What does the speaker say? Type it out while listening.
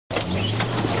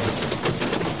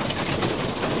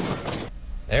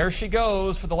There she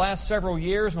goes. For the last several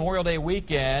years, Memorial Day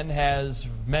weekend has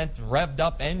meant revved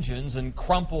up engines and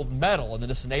crumpled metal in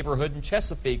this neighborhood in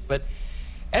Chesapeake. But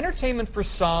entertainment for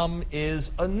some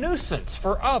is a nuisance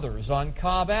for others on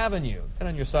Cobb Avenue. 10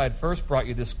 on Your Side First brought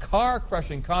you this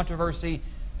car-crushing controversy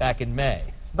back in May.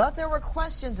 But there were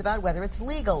questions about whether it's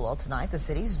legal. Well, tonight the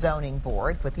city's zoning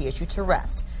board put the issue to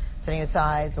rest. 10 on Your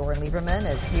Side's Oren Lieberman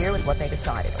is here with what they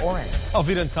decided. Oren.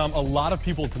 Alvita and Tom, a lot of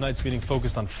people at tonight's meeting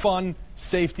focused on fun,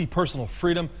 safety, personal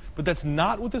freedom, but that's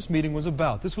not what this meeting was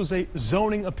about. This was a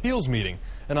zoning appeals meeting,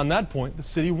 and on that point, the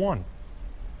city won.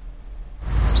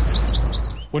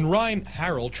 When Ryan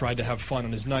Harrell tried to have fun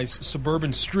on his nice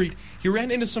suburban street, he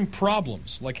ran into some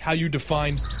problems, like how you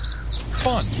define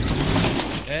fun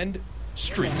and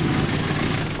street.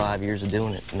 5 years of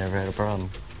doing it, never had a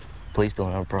problem. Police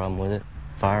don't have a problem with it.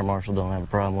 Fire marshal don't have a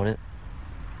problem with it.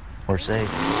 We're safe.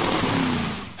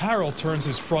 Harrell turns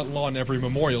his front lawn every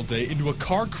Memorial Day into a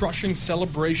car-crushing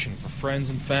celebration for friends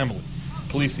and family.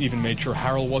 Police even made sure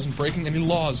Harrell wasn't breaking any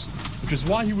laws, which is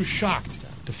why he was shocked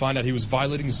to find out he was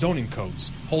violating zoning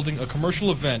codes, holding a commercial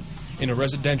event in a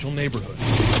residential neighborhood.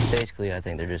 Basically, I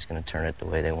think they're just going to turn it the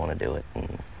way they want to do it,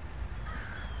 and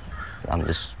I'm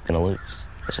just going to lose.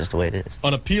 That's just the way it is.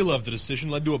 An appeal of the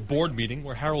decision led to a board meeting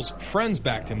where Harrell's friends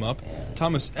backed him up.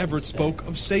 Thomas Everett spoke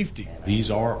of safety. These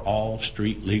are all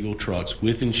street legal trucks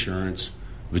with insurance,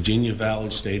 Virginia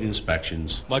valid state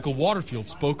inspections. Michael Waterfield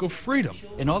spoke of freedom.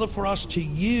 In order for us to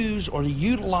use or to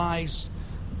utilize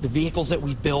the vehicles that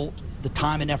we've built, the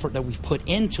time and effort that we've put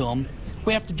into them,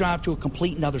 we have to drive to a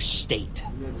complete another state.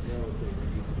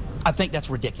 I think that's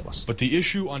ridiculous. But the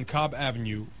issue on Cobb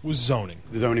Avenue was zoning.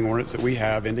 The zoning ordinance that we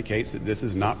have indicates that this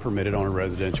is not permitted on a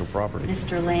residential property.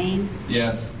 Mr. Lane?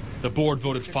 Yes. The board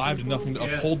voted 5-0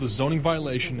 to uphold the zoning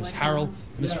violation as Harrell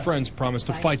and his friends promised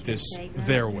to fight this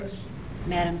their way.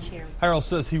 Madam Chair. Harrell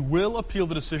says he will appeal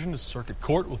the decision to circuit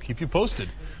court. We'll keep you posted.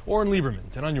 Oren Lieberman,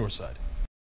 10 on Your Side.